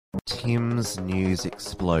Tim's News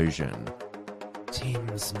Explosion.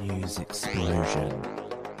 Tim's News Explosion.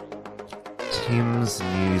 Tim's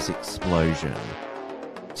News Explosion.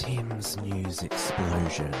 Tim's News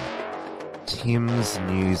Explosion. Tim's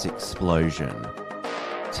News Explosion.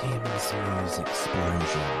 Tim's News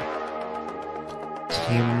Explosion.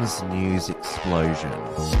 Tim's News Explosion.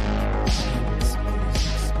 Tim's News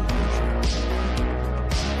Explosion.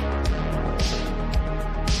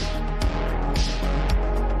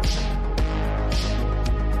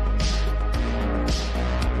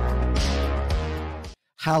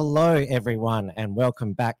 Hello, everyone, and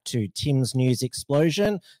welcome back to Tim's News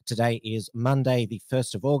Explosion. Today is Monday, the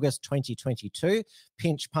 1st of August, 2022.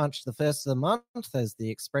 Pinch punch the first of the month, as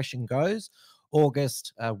the expression goes.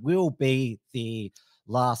 August will be the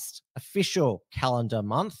last official calendar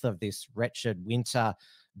month of this wretched winter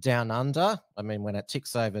down under. I mean, when it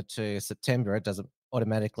ticks over to September, it doesn't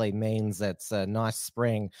automatically means it's a nice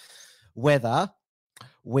spring weather.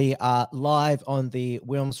 We are live on the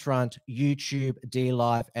Wilmsfront YouTube,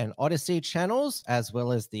 DLive and Odyssey channels, as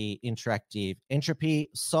well as the interactive entropy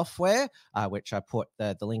software, which I put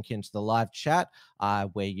the link into the live chat,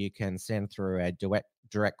 where you can send through a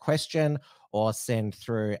direct question or send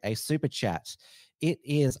through a super chat. It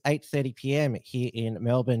is 8:30 p.m. here in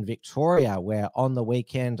Melbourne, Victoria, where on the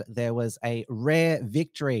weekend there was a rare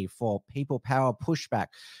victory for People Power Pushback,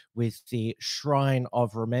 with the Shrine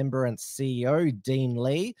of Remembrance CEO, Dean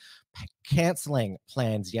Lee, cancelling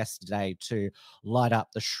plans yesterday to light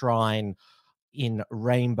up the shrine in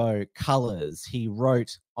rainbow colours. He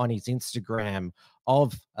wrote on his Instagram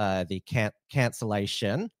of the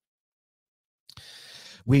cancellation,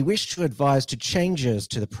 "We wish to advise to changes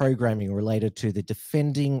to the programming related to the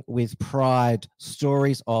Defending with Pride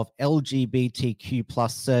stories of LGBTQ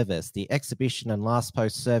plus service. The exhibition and last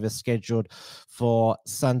post service scheduled for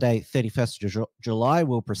Sunday, 31st of July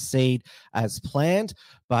will proceed as planned,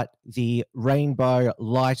 but the rainbow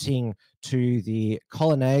lighting to the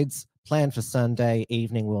colonnades planned for Sunday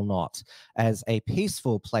evening will not. As a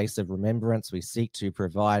peaceful place of remembrance, we seek to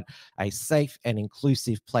provide a safe and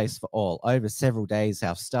inclusive place for all. Over several days,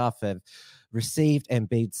 our staff have received and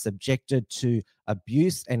been subjected to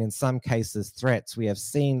abuse and in some cases threats. We have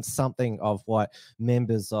seen something of what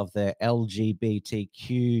members of the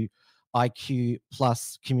LGBTQ IQ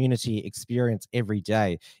plus community experience every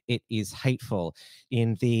day. It is hateful.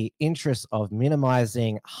 In the interest of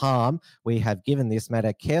minimizing harm, we have given this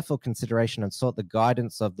matter careful consideration and sought the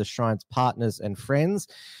guidance of the Shrine's partners and friends,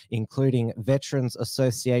 including veterans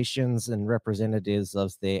associations and representatives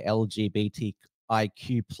of the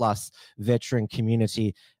LGBTIQ plus veteran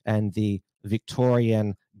community and the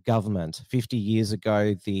Victorian government. 50 years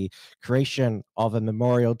ago, the creation of a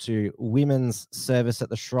memorial to women's service at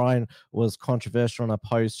the Shrine was controversial and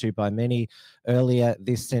opposed to by many. Earlier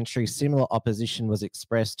this century, similar opposition was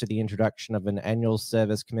expressed to the introduction of an annual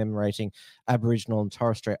service commemorating Aboriginal and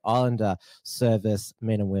Torres Strait Islander service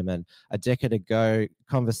men and women. A decade ago,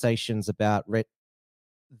 conversations about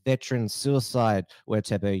veteran suicide were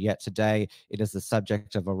taboo, yet today it is the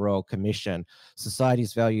subject of a royal commission.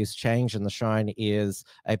 Society's values change, and the Shrine is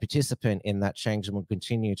a participant in that change and will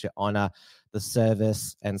continue to honour the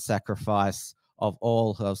service and sacrifice of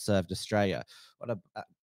all who have served Australia." What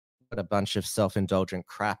a bunch of self-indulgent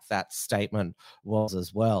crap that statement was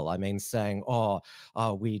as well. I mean, saying,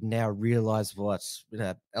 we now realise what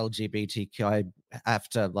LGBTQI have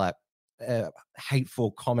to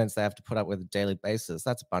hateful comments they have to put up with on a daily basis.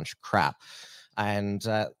 That's a bunch of crap. And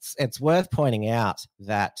it's worth pointing out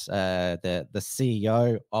that the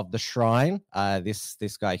CEO of the Shrine,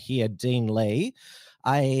 this guy here, Dean Lee,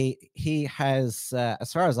 he has,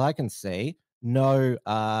 as far as I can see, no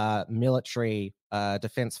military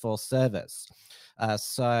defence force service.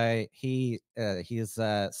 So his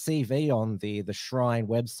CV on the Shrine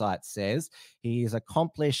website says he is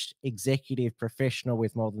accomplished executive professional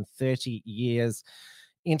with more than 30 years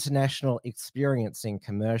international experience in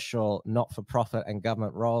commercial, not-for-profit and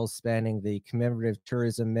government roles spanning the commemorative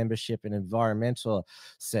tourism, membership and environmental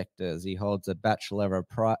sectors. He holds a Bachelor of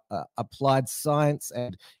Applied Science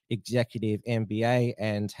and Executive MBA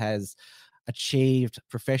and has achieved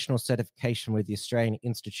professional certification with the Australian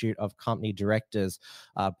Institute of Company Directors,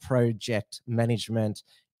 Project Management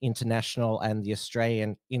International and the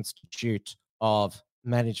Australian Institute of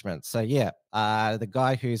Management. So yeah, the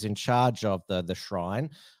guy who's in charge of the Shrine,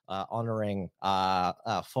 honouring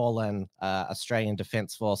fallen Australian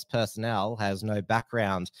Defence Force personnel, has no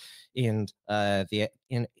background in the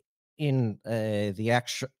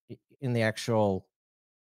actual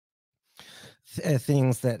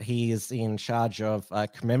things that he is in charge of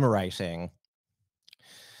commemorating.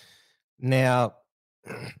 Now,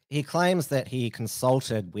 he claims that he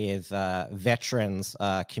consulted with veterans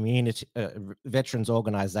veterans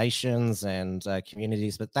organizations and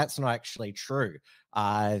communities, but that's not actually true.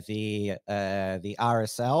 The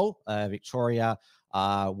RSL Victoria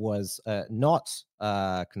was not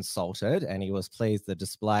consulted, and he was pleased the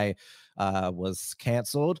display was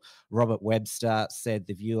cancelled. Robert Webster said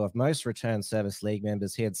the view of most returned service league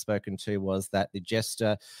members he had spoken to was that the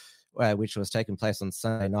gesture, which was taking place on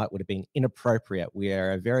Sunday night, would have been inappropriate. We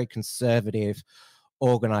are a very conservative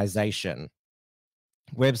organization.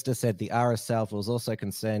 Webster said the RSL was also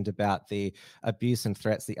concerned about the abuse and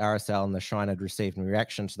threats the RSL and the Shrine had received in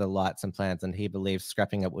reaction to the lights and plans, and he believes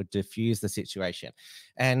scrapping it would diffuse the situation.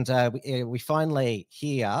 And we finally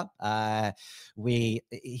hear he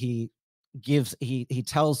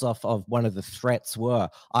tells off of one of the threats were.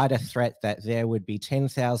 I had a threat that there would be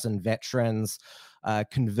 10,000 veterans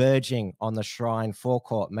converging on the Shrine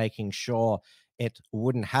forecourt, making sure it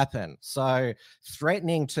wouldn't happen. So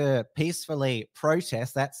threatening to peacefully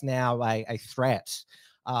protest, that's now a threat.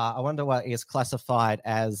 I wonder what is classified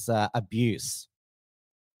as abuse.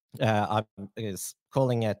 Is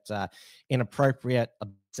calling it inappropriate,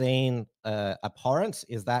 obscene, abhorrent.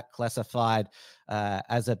 Is that classified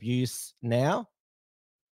as abuse now?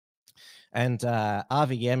 And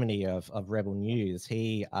Avi Yemeni of Rebel News,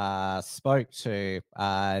 he spoke to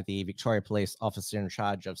the Victoria Police officer in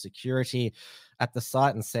charge of security at the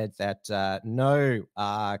site and said that no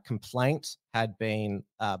complaint had been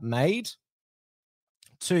made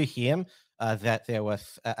to him that there were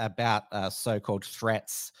about so-called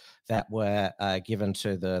threats that were given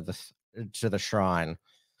to the shrine.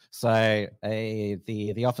 So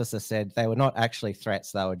the officer said they were not actually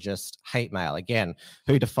threats; they were just hate mail. Again,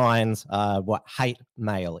 who defines what hate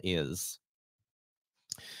mail is?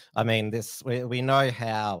 I mean, we know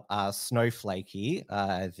how snowflakey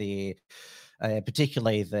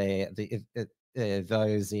particularly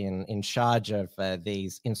those in charge of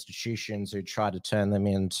these institutions who try to turn them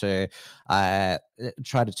into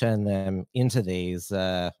these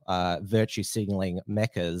virtue signaling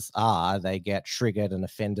meccas are. They get triggered and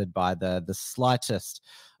offended by the slightest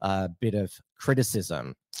bit of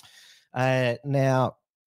criticism. Now,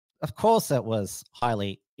 of course, it was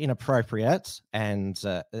highly inappropriate and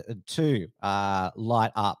to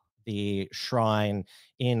light up the shrine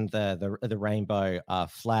in the rainbow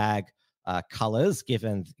flag colors,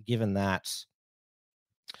 given that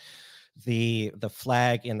the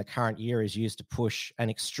flag in the current year is used to push an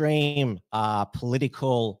extreme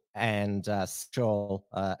political and social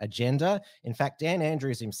agenda. In fact, Dan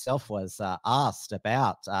Andrews himself was asked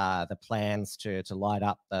about the plans to light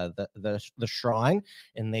up the shrine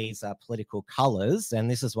in these political colors, and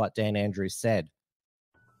this is what Dan Andrews said.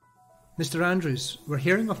 Mr. Andrews, we're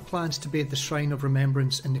hearing of plans to bathe the Shrine of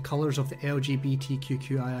Remembrance in the colours of the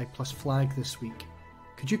LGBTQII+ flag this week.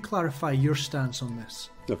 Could you clarify your stance on this?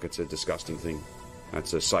 Look, it's a disgusting thing.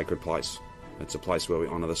 It's a sacred place. It's a place where we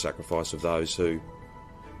honour the sacrifice of those who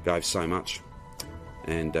gave so much,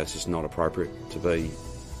 and it's just not appropriate to be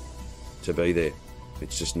there.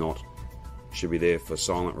 It's just not. It should be there for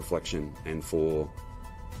silent reflection and for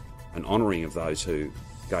an honouring of those who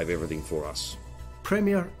gave everything for us.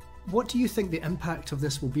 Premier, what do you think the impact of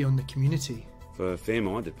this will be on the community? For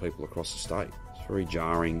fair-minded people across the state, it's very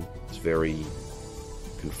jarring, it's very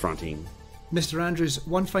confronting. Mr. Andrews,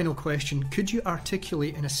 one final question. Could you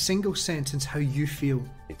articulate in a single sentence how you feel?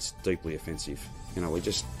 It's deeply offensive. It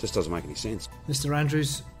just doesn't make any sense. Mr.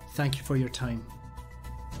 Andrews, thank you for your time.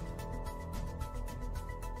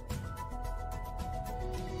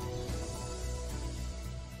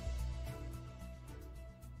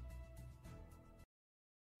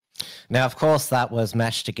 Now, of course, that was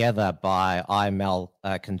mashed together by IML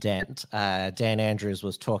Condent. Dan Andrews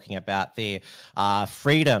was talking about the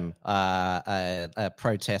freedom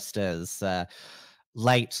protesters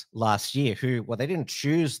late last year who, well, they didn't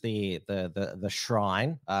choose the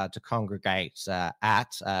shrine to congregate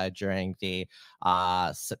at during the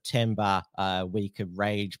September week of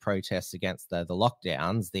rage protests against the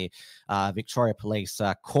lockdowns. The Victoria Police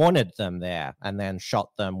cornered them there and then shot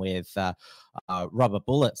them with rubber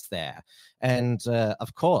bullets there. And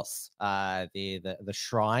of course, the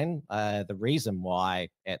shrine, the reason why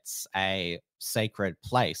it's a sacred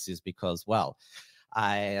place is because, well,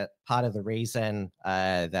 part of the reason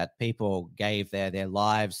that people gave their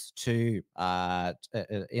lives to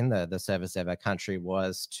in the service of our country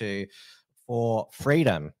was for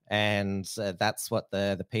freedom, and that's what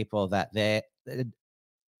the people that they're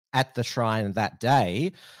at the shrine that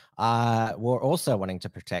day were also wanting to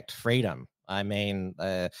protect freedom. I mean,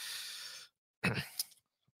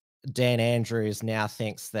 Dan Andrews now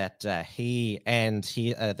thinks that he and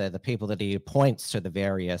the people that he appoints to the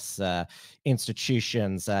various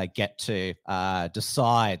institutions get to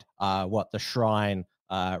decide what the shrine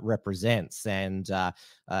represents. And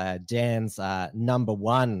Dan's number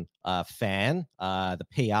one fan, the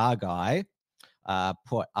PR guy,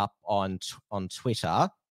 put up on Twitter.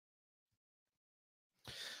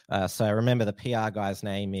 So remember, the PR guy's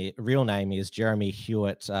real name is Jeremy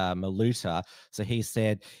Hewitt Maluta. So he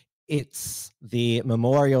said, "It's the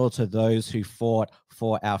memorial to those who fought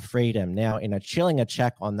for our freedom." Now, in a chilling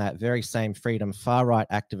attack on that very same freedom, far-right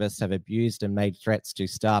activists have abused and made threats to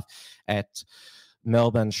staff at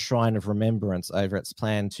Melbourne's Shrine of Remembrance over its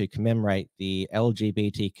plan to commemorate the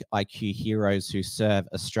LGBTIQ heroes who serve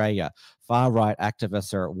Australia. Far-right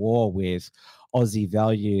activists are at war with Aussie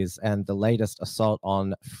values, and the latest assault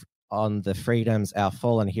on the freedoms our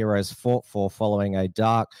fallen heroes fought for following a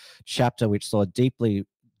dark chapter which saw deeply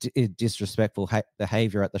disrespectful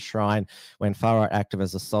behavior at the shrine when far-right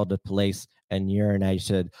activists assaulted police and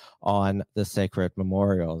urinated on the sacred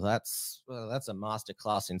memorial. That's a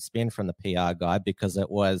masterclass in spin from the PR guy, because it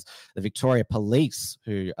was the Victoria Police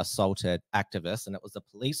who assaulted activists, and it was the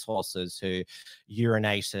police horses who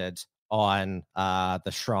urinated on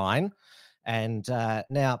the shrine. And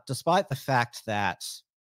now, despite the fact that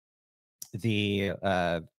the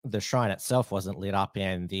shrine itself wasn't lit up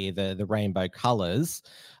in the rainbow colors,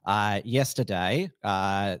 yesterday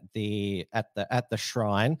at the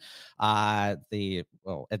shrine, they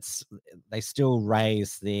still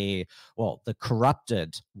raise the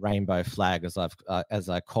corrupted rainbow flag, as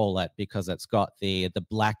I call it, because it's got the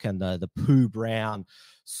black and the poo brown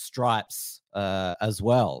stripes as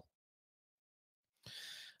well.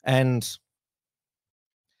 And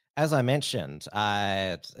as I mentioned,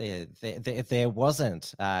 there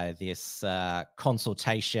wasn't this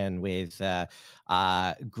consultation with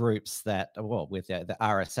groups with the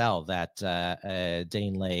RSL that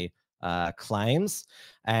Dean Lee claims.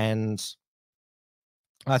 And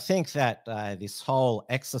I think that this whole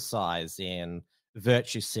exercise in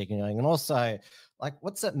virtue signaling, and also, like,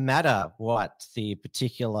 what's it matter what the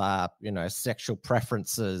particular, sexual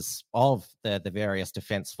preferences of the various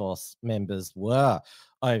Defence Force members were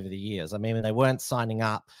over the years? I mean, they weren't signing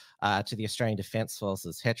up to the Australian Defence Force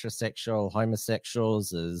as heterosexual,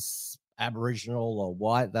 homosexuals, as Aboriginal or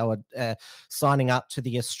white. They were signing up to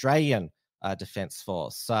the Australian Defence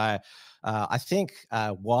Force. So I think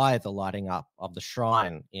why the lighting up of the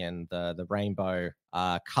shrine in the rainbow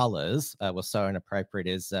colours was so inappropriate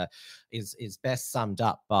is best summed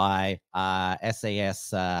up by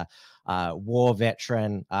SAS war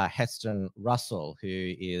veteran Heston Russell,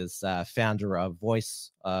 who is founder of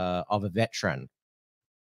Voice of a Veteran.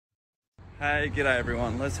 Hey, g'day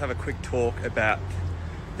everyone. Let's have a quick talk about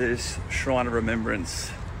this Shrine of Remembrance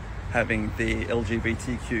having the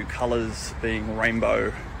LGBTQ colours being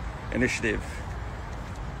rainbow initiative.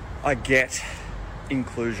 I get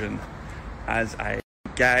inclusion. As a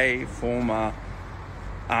gay former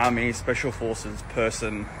Army Special Forces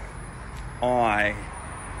person, I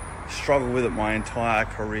struggled with it my entire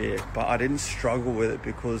career, but I didn't struggle with it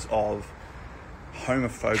because of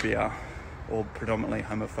homophobia, or predominantly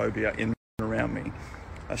homophobia in and around me.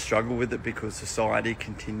 I struggle with it because society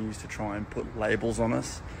continues to try and put labels on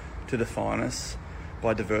us to define us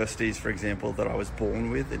by diversities, for example, that I was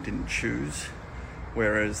born with and didn't choose,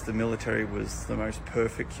 whereas the military was the most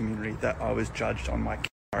perfect community that I was judged on my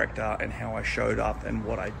character and how I showed up and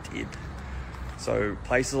what I did. So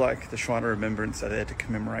places like the Shrine of Remembrance are there to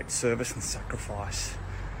commemorate service and sacrifice,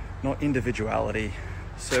 not individuality.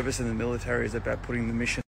 Service in the military is about putting the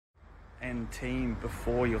mission and team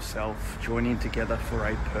before yourself, joining together for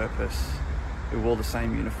a purpose. We wore the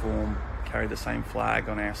same uniform, carried the same flag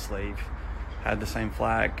on our sleeve, had the same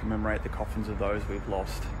flag commemorate the coffins of those we've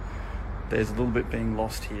lost. There's a little bit being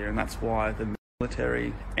lost here, and that's why the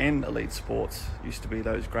military and elite sports used to be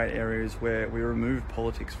those great areas where we removed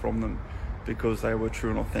politics from them because they were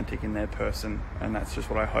true and authentic in their person. And that's just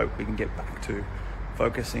what I hope we can get back to,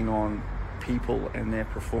 focusing on people and their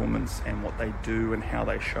performance and what they do and how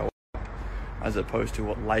they show up, as opposed to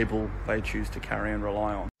what label they choose to carry and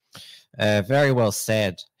rely on. Very well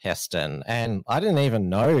said, Heston. And I didn't even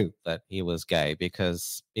know that he was gay,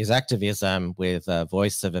 because his activism with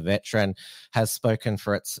Voice of a Veteran has spoken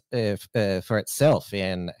for itself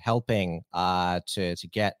in helping to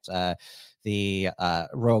get the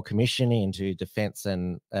Royal Commission into Defence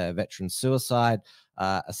and Veteran Suicide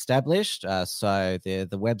established. So the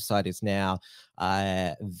website is now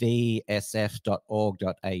vsf.org.au,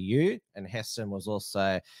 and Heston was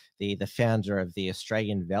also the founder of the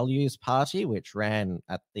Australian Values Party, which ran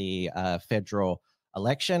at the federal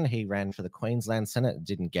election. He ran for the Queensland Senate,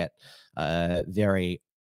 didn't get very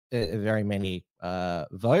many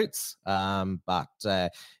votes,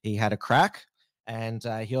 but he had a crack. And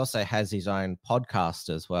he also has his own podcast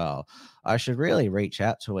as well. I should really reach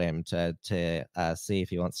out to him to see if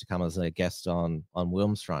he wants to come as a guest on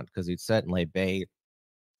Wilm's Front, because he'd certainly be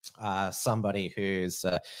somebody whose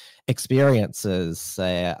experiences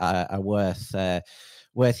are worth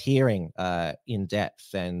hearing in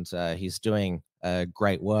depth, and he's doing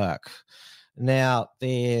great work. Now,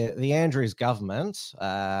 the Andrews government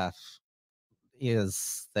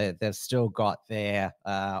is that they've still got their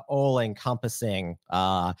all-encompassing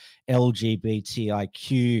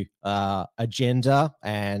LGBTIQ agenda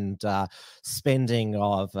and spending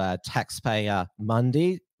of taxpayer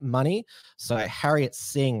money. So Harriet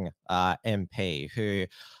Singh, MP, who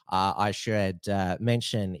I should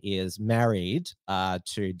mention is married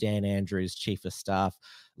to Dan Andrews' Chief of Staff,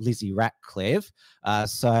 Lizzie Ratcliffe.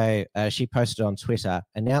 So she posted on Twitter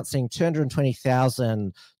announcing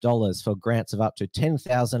 $220,000 for grants of up to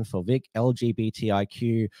 $10,000 for Vic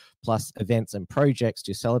LGBTIQ plus events and projects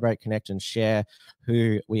to celebrate, connect, and share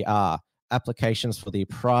who we are. Applications for the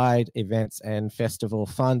Pride Events and Festival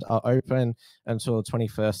Fund are open until the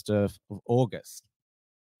 21st of August.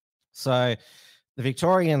 So the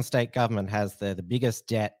Victorian state government has the biggest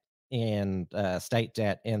debt in state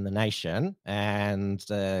debt in the nation, and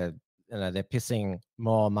they're pissing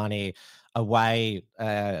more money away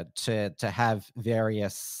to have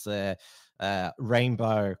various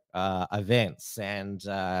rainbow events. And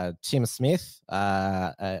Tim Smith,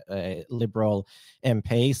 a Liberal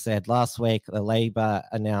MP, said last week the Labor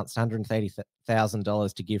announced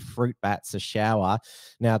 $130,000 to give fruit bats a shower.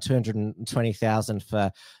 Now $220,000 for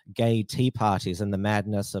gay tea parties, and the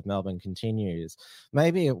madness of Melbourne continues.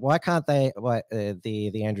 Maybe why can't they?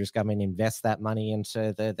 The Andrews government invest that money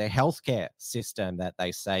into the healthcare system that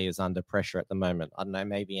they say is under pressure at the moment? I don't know,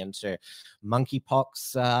 maybe into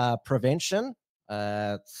monkeypox prevention.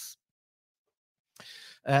 Now,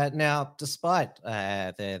 despite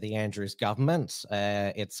the Andrews government,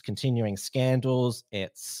 its continuing scandals,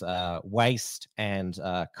 its waste and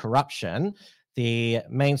corruption, the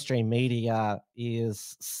mainstream media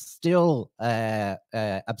is still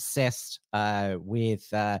obsessed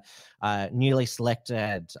with newly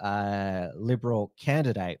selected Liberal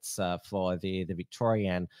candidates for the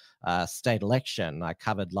Victorian state election. I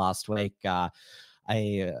covered last week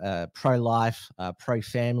a pro-life,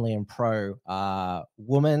 pro-family and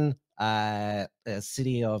pro-woman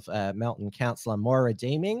City of Melton councillor Moira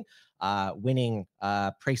Deeming winning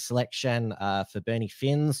pre-selection for Bernie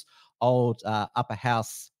Finn's old upper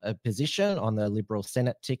house position on the Liberal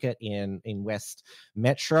Senate ticket in West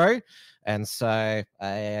Metro. And so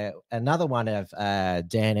another one of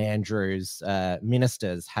Dan Andrews'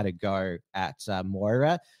 ministers had a go at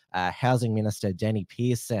Moira. Housing Minister Danny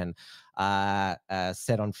Pearson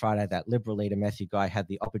said on Friday that Liberal leader Matthew Guy had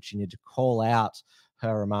the opportunity to call out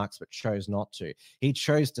her remarks but chose not to. He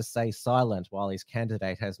chose to stay silent while his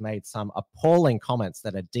candidate has made some appalling comments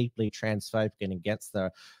that are deeply transphobic and against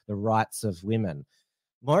the rights of women.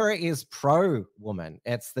 Moira is pro-woman.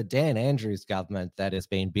 It's the Dan Andrews government that has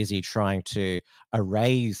been busy trying to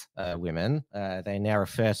erase women. They now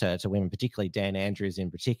refer to women, particularly Dan Andrews in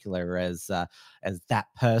particular, as that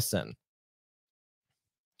person.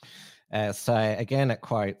 So again, it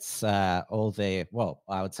quotes all the, well,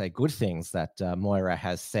 I would say good things that Moira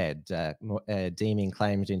has said. Deeming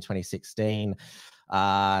claimed in 2016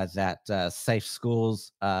 that Safe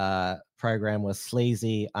Schools program was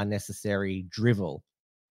sleazy, unnecessary drivel.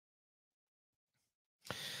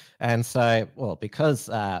 And so, well, because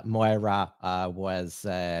Moira was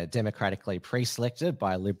democratically pre-selected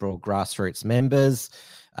by Liberal grassroots members,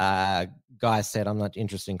 Guy said, I'm not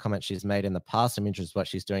interested in comments she's made in the past. I'm interested in what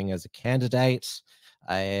she's doing as a candidate.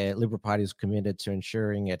 Liberal Party is committed to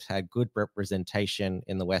ensuring it had good representation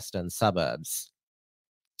in the western suburbs.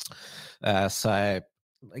 So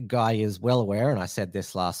Guy is well aware, and I said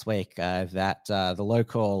this last week, that the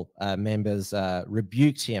local members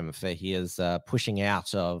rebuked him for his pushing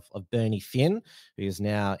out of Bernie Finn, who is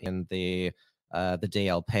now in the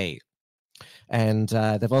DLP. And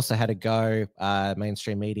they've also had a go,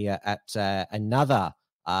 mainstream media, at another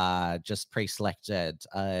just pre-selected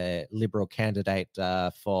Liberal candidate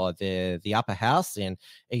for the upper house in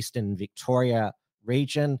Eastern Victoria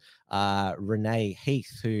region, Renee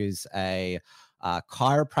Heath, who's a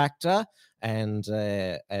chiropractor, and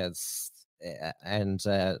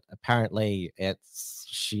apparently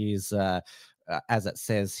she's as it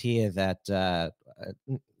says here that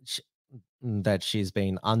she's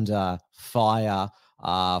been under fire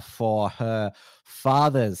for her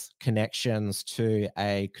father's connections to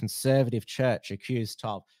a conservative church accused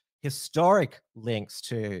of historic links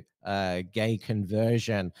to gay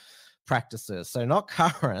conversion practices. So not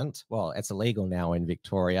current, well, it's illegal now in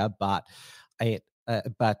Victoria, but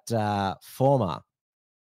former.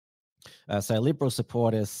 So Liberal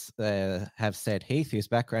supporters have said Heath, whose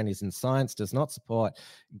background is in science, does not support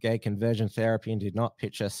gay conversion therapy and did not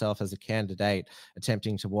pitch herself as a candidate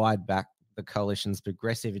attempting to wide back the coalition's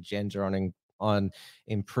progressive agenda on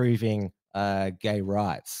improving gay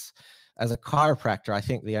rights. As a chiropractor, I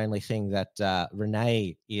think the only thing that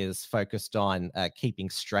Renee is focused on keeping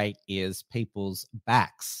straight is people's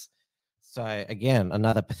backs. So again,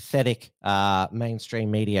 another pathetic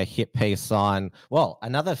mainstream media hit piece on, well,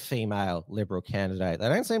 another female Liberal candidate. They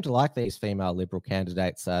don't seem to like these female Liberal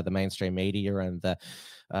candidates, the mainstream media and the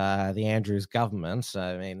Andrews government.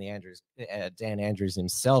 I mean, Dan Andrews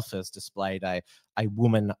himself has displayed a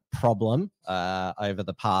woman problem over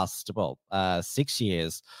the past, 6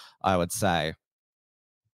 years, I would say.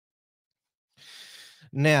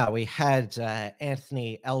 Now, we had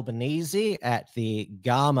Anthony Albanese at the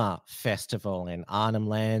Garma Festival in Arnhem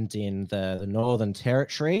Land in the Northern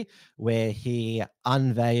Territory, where he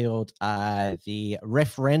unveiled the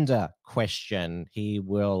referenda question he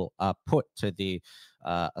will put to the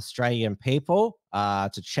Australian people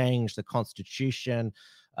to change the constitution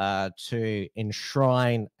to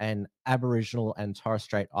enshrine an Aboriginal and Torres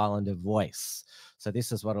Strait Islander voice. So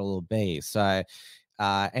this is what it will be. So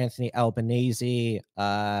Anthony Albanese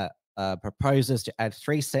proposes to add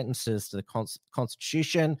 3 sentences to the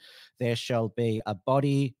Constitution. There shall be a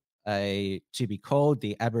body to be called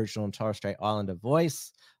the Aboriginal and Torres Strait Islander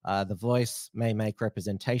voice. The voice may make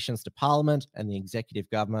representations to Parliament and the executive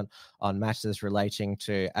government on matters relating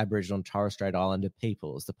to Aboriginal and Torres Strait Islander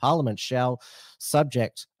peoples. The Parliament shall,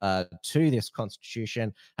 subject to this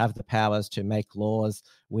Constitution, have the powers to make laws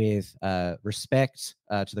with respect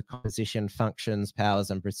to the composition, functions,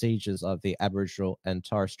 powers and procedures of the Aboriginal and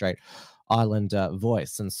Torres Strait Islander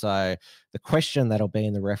voice. And so the question that'll be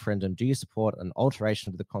in the referendum, do you support an alteration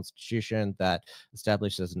of the Constitution that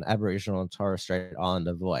establishes an Aboriginal and Torres Strait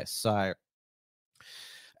Islander voice? So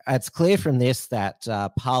it's clear from this that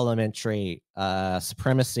parliamentary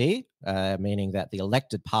supremacy, meaning that the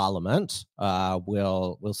elected parliament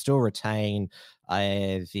will still retain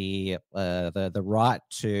the right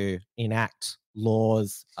to enact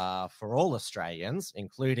laws for all Australians,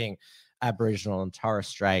 including Aboriginal and Torres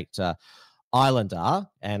Strait Islander.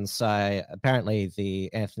 And so apparently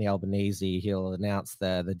the Anthony Albanese, he'll announce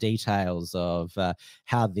the details of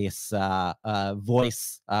how this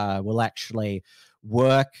voice will actually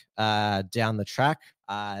work down the track.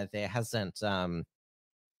 There hasn't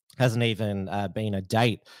even been a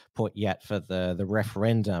date put yet for the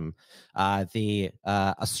referendum. The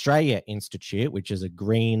Australia Institute, which is a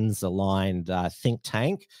Greens-aligned think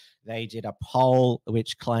tank, they did a poll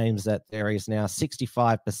which claims that there is now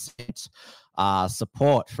 65%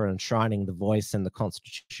 support for enshrining the voice in the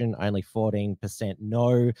Constitution, only 14%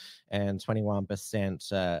 no, and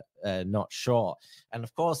 21% not sure. And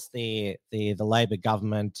of course, the Labor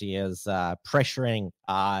government is pressuring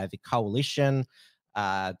the coalition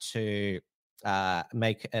to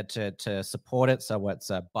support it, so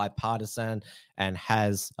it's bipartisan and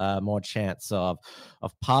has more chance of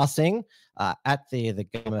passing. At the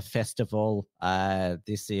Garma Festival,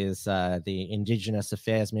 this is the Indigenous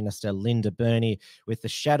Affairs Minister Linda Burney with the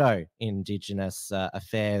Shadow Indigenous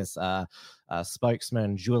Affairs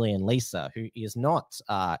spokesman Julian Leeser, who is not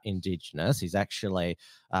Indigenous. He's actually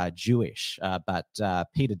Jewish, but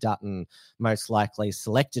Peter Dutton most likely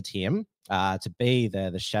selected him to be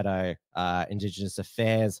the Shadow Indigenous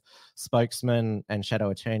Affairs spokesman and Shadow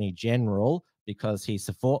Attorney General because he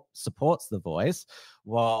supports the voice,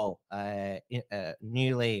 while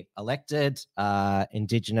newly elected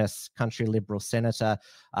Indigenous Country Liberal Senator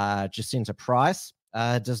Jacinta Price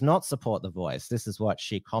does not support the voice. This is what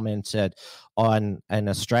she commented on an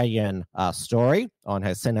Australian story on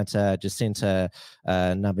her Senator Jacinta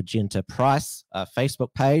Nabaginta Price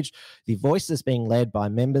Facebook page. The voice is being led by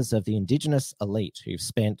members of the Indigenous elite who've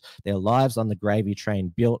spent their lives on the gravy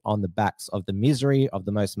train built on the backs of the misery of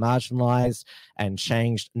the most marginalised and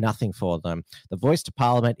changed nothing for them. The voice to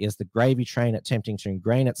Parliament is the gravy train attempting to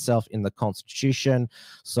ingrain itself in the Constitution,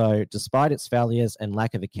 so despite its failures and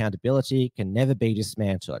lack of accountability, can never be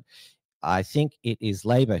dismantled. I think it is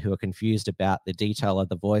Labor who are confused about the detail of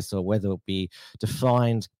the voice or whether it will be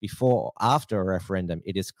defined before or after a referendum.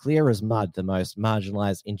 It is clear as mud the most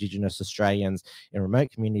marginalised Indigenous Australians in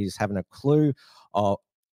remote communities haven't a clue of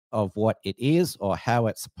what it is or how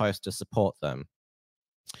it's supposed to support them.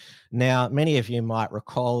 Now, many of you might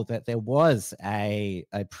recall that there was a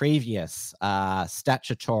previous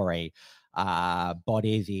statutory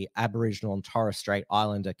body, the Aboriginal and Torres Strait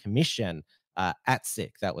Islander Commission,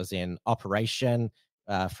 ATSIC, that was in operation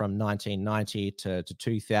from 1990 to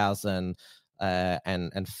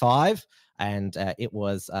 2005. And it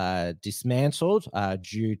was dismantled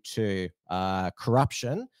due to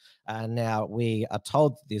corruption. Now we are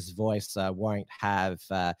told this voice won't have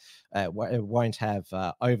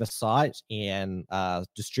oversight in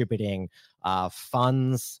distributing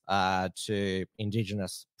funds to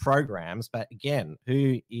Indigenous programs. But again,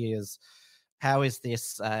 how is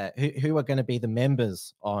this? Who are going to be the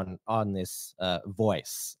members on this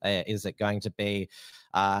voice? Is it going to be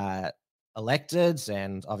elected?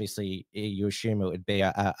 And obviously, you assume it would be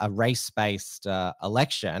a race-based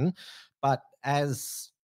election. But as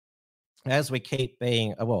we keep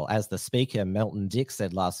being, as the speaker Milton Dick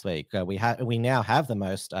said last week, we now have the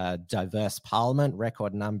most diverse parliament,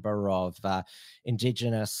 record number of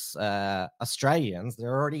Indigenous Australians.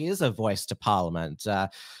 There already is a voice to parliament,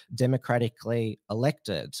 democratically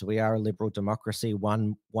elected. We are a liberal democracy,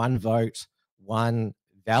 one vote, one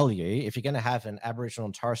value. If you're going to have an Aboriginal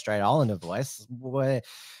and Torres Strait Islander voice, why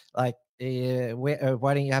don't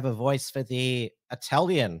you have a voice for the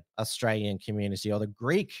Italian Australian community or the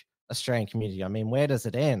Greek Australian community? I mean, where does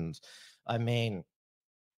it end? I mean,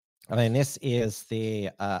 this is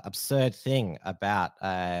the absurd thing about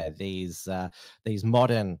these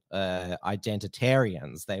modern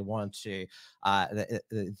identitarians. They want to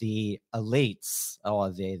the elites or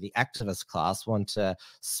the activist class want to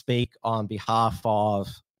speak on behalf of,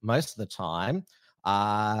 most of the time,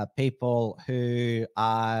 people who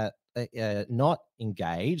are not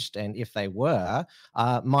engaged, and if they were,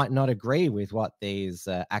 might not agree with what these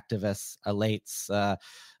activist elites are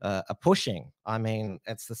pushing. I mean,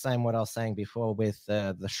 it's the same what I was saying before with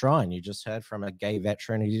the Shrine. You just heard from a gay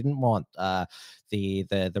veteran who didn't want the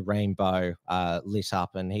rainbow lit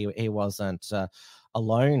up, and he wasn't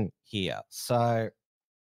alone here. So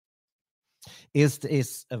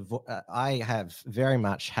I have very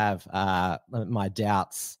much have my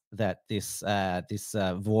doubts that this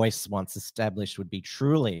voice, once established, would be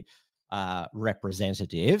truly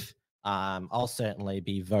representative. I'll certainly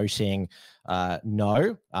be voting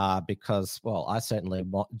no, because, well, I certainly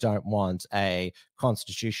don't want a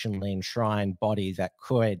constitutionally enshrined body that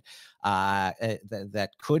could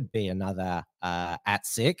be another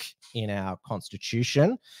ATSIC in our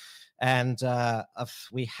constitution. And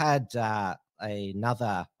we had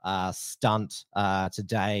another stunt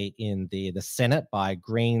today in the Senate by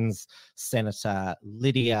Greens Senator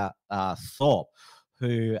Lydia Thorpe,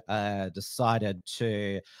 who decided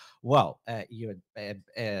to,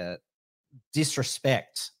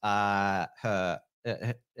 disrespect her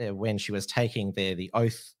when she was taking the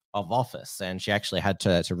oath of office, and she actually had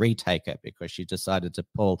to retake it because she decided to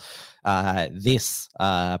pull this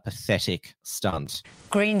pathetic stunt.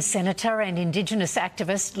 Greens Senator and Indigenous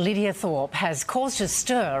activist Lydia Thorpe has caused a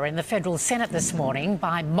stir in the federal Senate this morning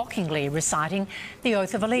by mockingly reciting the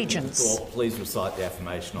Oath of Allegiance. Thorpe, please recite the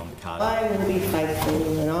affirmation on the card. I will be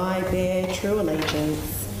faithful and I bear true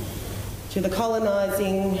allegiance to the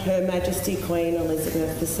colonising Her Majesty Queen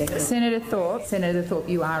Elizabeth II. Senator Thorpe,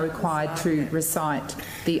 you are required to recite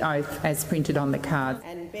the oath as printed on the card.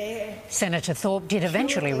 Senator Thorpe did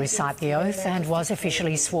eventually recite the oath and was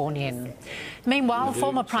officially sworn in. Meanwhile,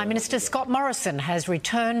 former Prime Minister Scott Morrison has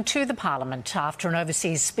returned to the Parliament after an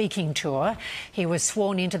overseas speaking tour. He was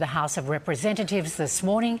sworn into the House of Representatives this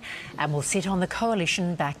morning and will sit on the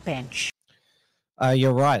coalition backbench.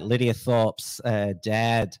 You're right. Lydia Thorpe's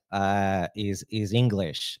dad is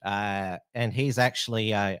English, and he's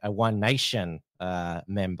actually a One Nation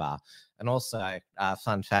member. And also,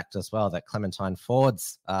 fun fact as well, that Clementine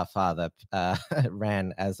Ford's father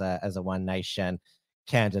ran as a One Nation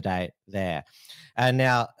candidate there. And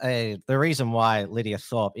now the reason why Lydia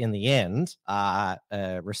Thorpe in the end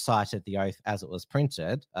recited the oath as it was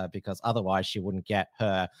printed, because otherwise she wouldn't get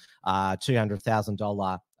her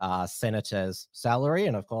 $200,000 senator's salary,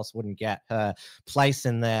 and of course wouldn't get her place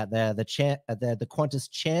in the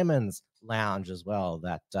Qantas Chairman's Lounge as well,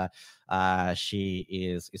 that she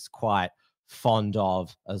is quite fond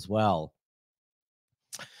of as well.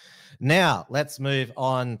 Now let's move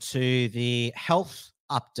on to the health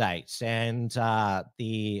update, and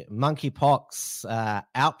the monkeypox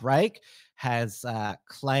outbreak has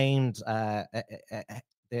claimed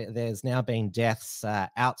there's now been deaths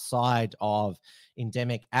outside of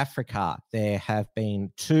endemic Africa. There have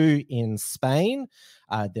been 2 in Spain,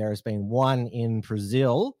 there has been 1 in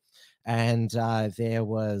Brazil, and there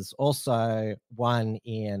was also 1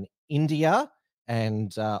 in India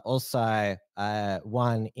and also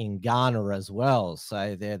one in Ghana as well.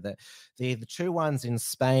 So the two ones in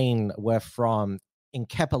Spain were from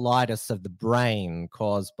encephalitis of the brain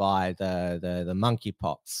caused by the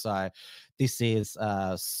monkeypox. So this is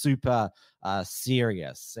super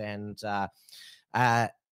serious, and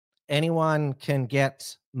anyone can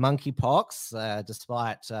get monkeypox,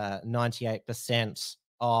 despite 98%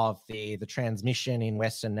 of the transmission in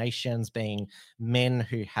Western nations being men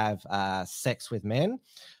who have sex with men.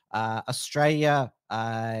 Australia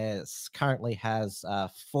currently has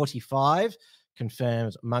 45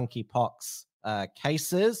 confirmed monkeypox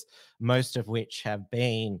cases, most of which have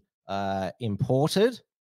been imported.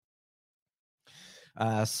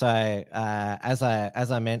 So as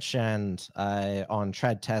I mentioned on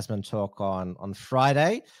Trad Tasman Talk on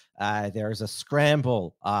Friday, there is a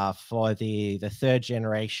scramble for the third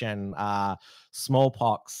generation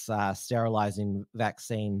smallpox sterilizing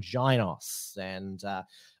vaccine Jynneos, and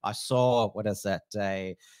I saw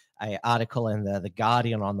a article in the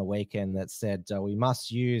Guardian on the weekend that said we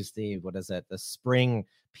must use the spring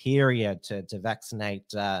period to vaccinate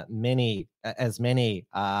as many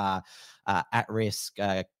at-risk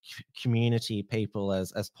community people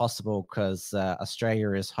as possible, because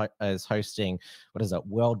Australia is hosting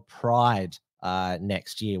World Pride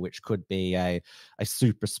next year, which could be a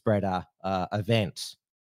super spreader event.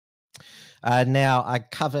 Now, I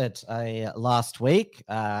covered last week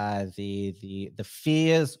the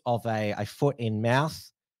fears of a foot and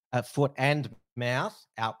mouth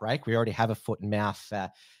outbreak. We already have a foot and mouth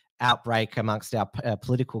outbreak amongst our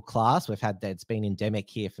political class. It's been endemic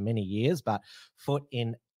here for many years, but foot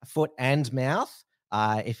and mouth,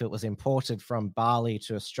 if it was imported from Bali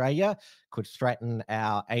to Australia, could threaten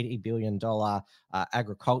our $80 billion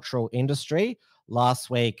agricultural industry. Last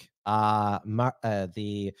week,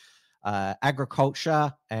 the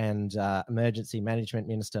Agriculture and Emergency Management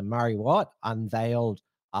Minister Murray Watt unveiled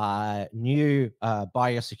new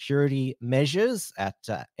biosecurity measures at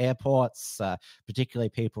airports, particularly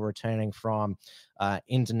people returning from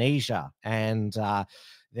Indonesia. And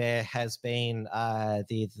there has been I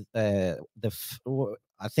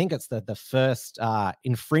think it's the first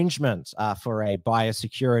infringement for a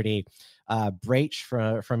biosecurity breach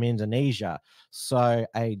from Indonesia. So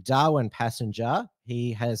a Darwin passenger,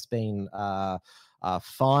 he has been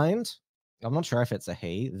fined. I'm not sure if it's a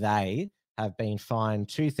he. They have been fined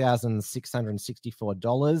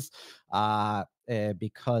 $2,664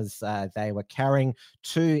 because they were carrying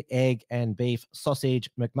 2 egg and beef sausage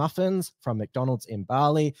McMuffins from McDonald's in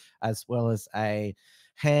Bali, as well as a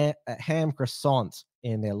ham croissant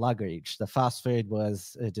in their luggage. The fast food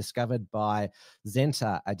was discovered by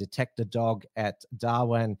Zenta, a detector dog at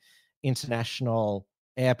Darwin International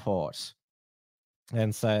Airport.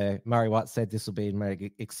 And so Murray Watt said this will be the most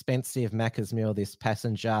expensive Macca's meal this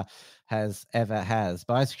passenger has ever has.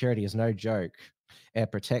 Biosecurity is no joke. It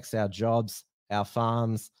protects our jobs, our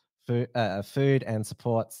farms, food and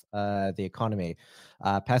supports the economy.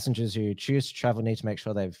 Passengers who choose to travel need to make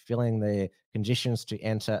sure they're filling the conditions to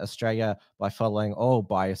enter Australia by following all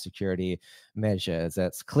biosecurity measures.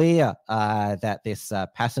 It's clear that this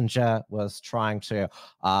passenger was trying to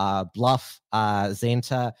bluff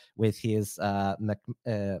Zenta with his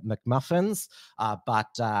McMuffins,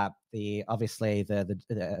 but obviously the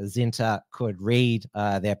Zenta could read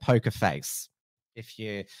their poker face.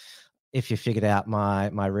 If you figured out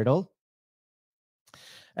my riddle.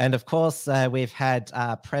 And of course, we've had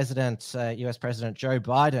US President Joe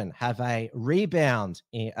Biden have a rebound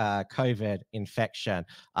in COVID infection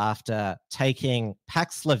after taking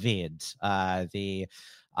Paxlovid, the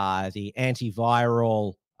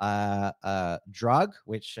antiviral drug,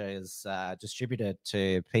 which is distributed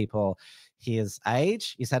to people his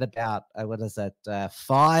age. He's had about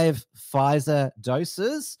 5 Pfizer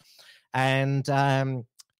doses. And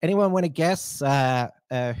anyone want to guess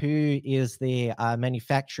who is the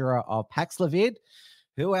manufacturer of Paxlovid?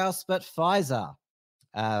 Who else but Pfizer?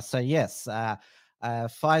 So yes,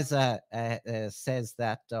 Pfizer says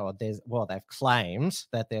that, they've claimed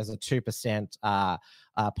that there's a 2%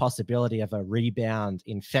 possibility of a rebound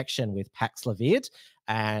infection with Paxlovid.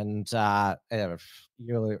 And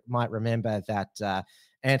you might remember that Dr.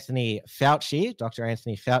 Anthony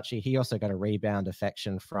Fauci, he also got a rebound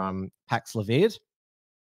infection from Paxlovid.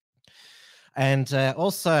 And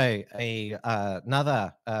also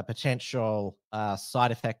another potential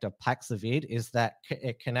side effect of Paxlovid is that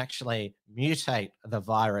it can actually mutate the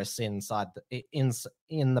virus inside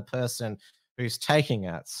in the person who's taking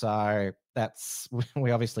it. So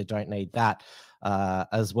we obviously don't need that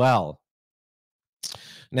as well.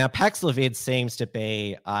 Now, Paxlovid seems to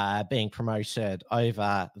be being promoted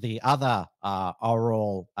over the other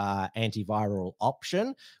oral antiviral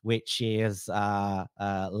option, which is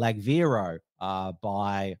Lagviro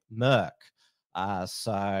by Merck.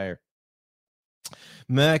 So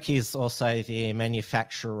Merck is also the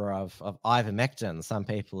manufacturer of ivermectin. Some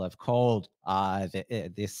people have called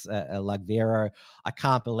this Lagviro. I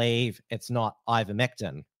can't believe it's not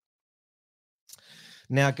ivermectin.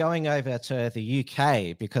 Now, going over to the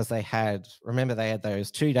UK, because they had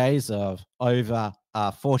those 2 days of over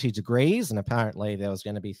 40 degrees, and apparently there was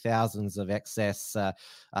going to be thousands of excess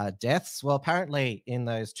deaths. Well, apparently in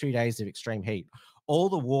those 2 days of extreme heat, all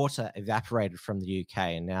the water evaporated from the UK,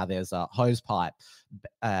 and now there's a hosepipe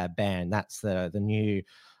ban. That's the new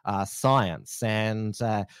science. And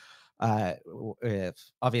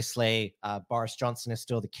obviously, Boris Johnson is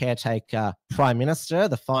still the caretaker prime minister.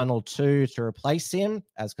 The final two to replace him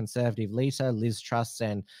as Conservative leader, Liz Truss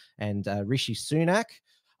and Rishi Sunak.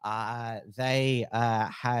 They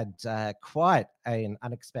had quite an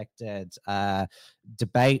unexpected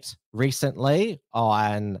debate recently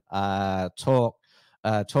on Talk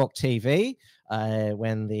TV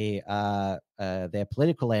when their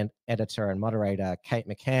political editor and moderator Kate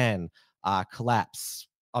McCann collapsed.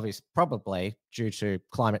 Obviously, probably due to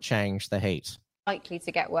climate change, the heat. Likely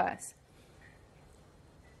to get worse.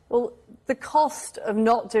 Well, the cost of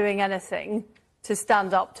not doing anything to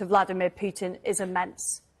stand up to Vladimir Putin is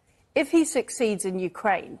immense. If he succeeds in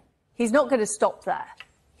Ukraine, he's not going to stop there.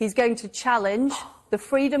 He's going to challenge the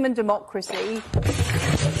freedom and democracy.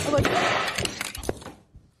 Oh my God.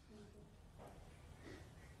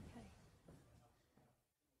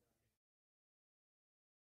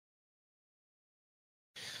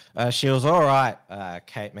 She was all right,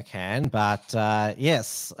 Kate McCann, but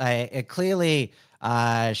yes, clearly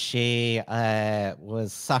she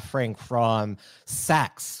was suffering from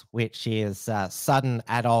SACS, which is sudden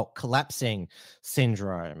adult collapsing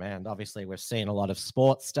syndrome. And obviously we've seen a lot of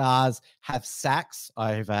sports stars have SACS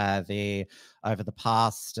over the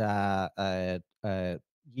past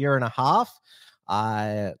year and a half.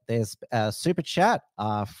 There's a super chat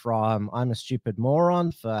from I'm a Stupid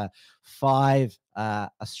Moron for $5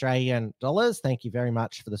 Australian dollars. Thank you very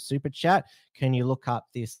much for the super chat. Can you look up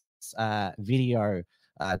this video,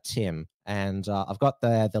 Tim? And I've got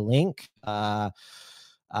the link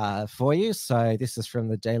for you. So this is from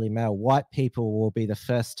the Daily Mail. White people will be the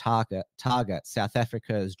first target. South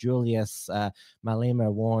Africa's Julius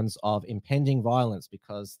Malema warns of impending violence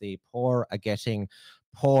because the poor are getting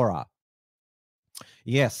poorer.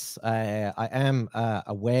 Yes, I am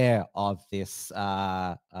aware of this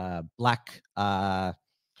black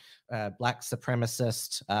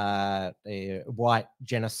supremacist white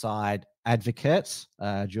genocide advocate,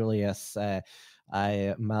 Julius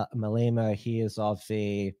Malema. He is of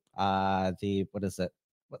the what is it?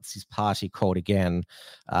 What's his party called again?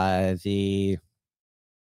 It'll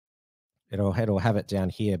have it down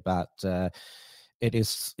here, but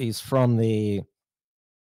he's from the.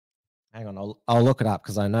 Hang on, I'll look it up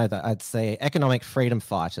because I know that I'd say Economic Freedom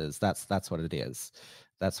Fighters. That's what it is.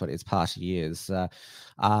 That's what his party is. Some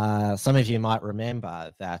of you might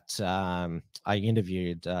remember that I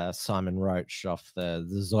interviewed Simon Roach off the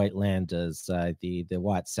Zoitlanders, the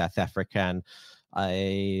white South African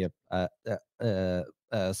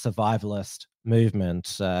survivalist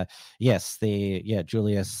movement. Yes,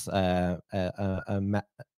 Julius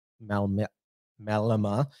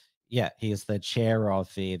Malema. Yeah, he is the chair of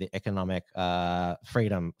the Economic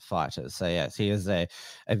Freedom Fighters. So yes, he is a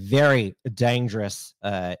very dangerous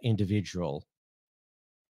individual.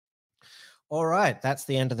 All right, that's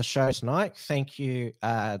the end of the show tonight. Thank you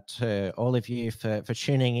to all of you for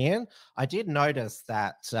tuning in. I did notice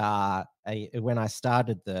that when I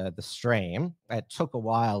started the stream, it took a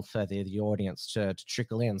while for the audience to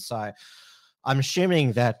trickle in. So I'm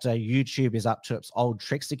assuming that YouTube is up to its old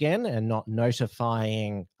tricks again and not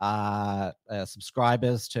notifying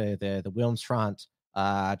subscribers to the Wilmsfront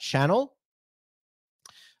channel.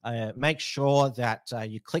 Make sure that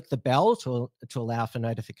you click the bell to allow for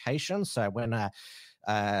notifications. So when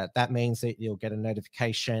that means that you'll get a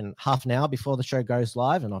notification half an hour before the show goes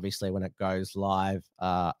live, and obviously when it goes live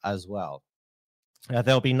as well.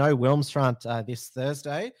 There'll be no Wilmsfront this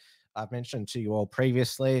Thursday. I've mentioned to you all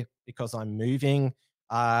previously, because I'm moving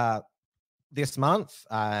this month,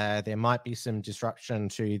 there might be some disruption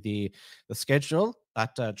to the schedule.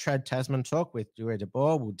 But Trad Tasman Talk with Dewey de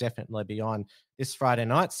Boer will definitely be on this Friday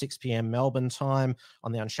night, 6 p.m. Melbourne time,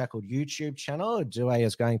 on the Unshackled YouTube channel. Dewey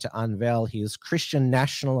is going to unveil his Christian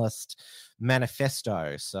nationalist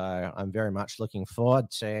manifesto. So I'm very much looking forward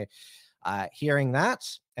to hearing that.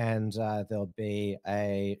 and there'll be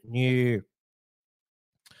a new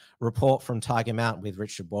report from Tiger Mountain with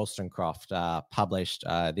Richard Wollstonecroft published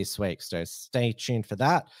this week. So stay tuned for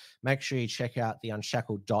that. Make sure you check out the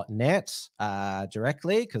unshackled.net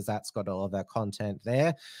directly, because that's got all of our content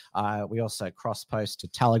there. We also cross-post to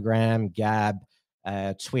Telegram, Gab,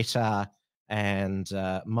 Twitter, and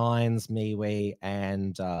Minds, MeWe,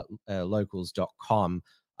 and locals.com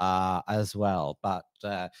as well. But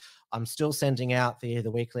I'm still sending out the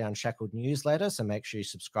weekly Unshackled newsletter, so make sure you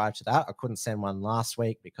subscribe to that. I couldn't send one last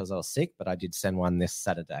week because I was sick, but I did send one this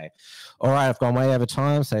Saturday. All right, I've gone way over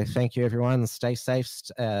time, so thank you, everyone. Stay safe,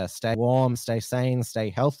 stay warm, stay sane, stay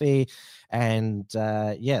healthy, and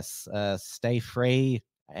yes, stay free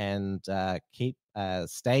and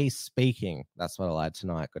stay speaking. That's what I'll add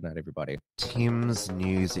tonight. Good night, everybody. Tim's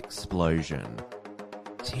News Explosion.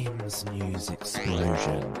 Tim's News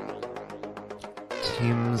Explosion.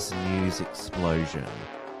 Tim's News Explosion.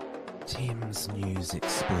 Tim's News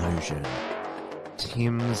Explosion.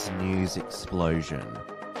 Tim's News Explosion.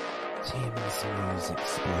 Tim's News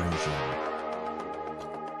Explosion.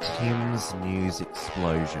 Tim's News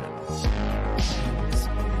Explosion. Tim's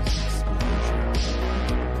News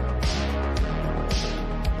Explosion.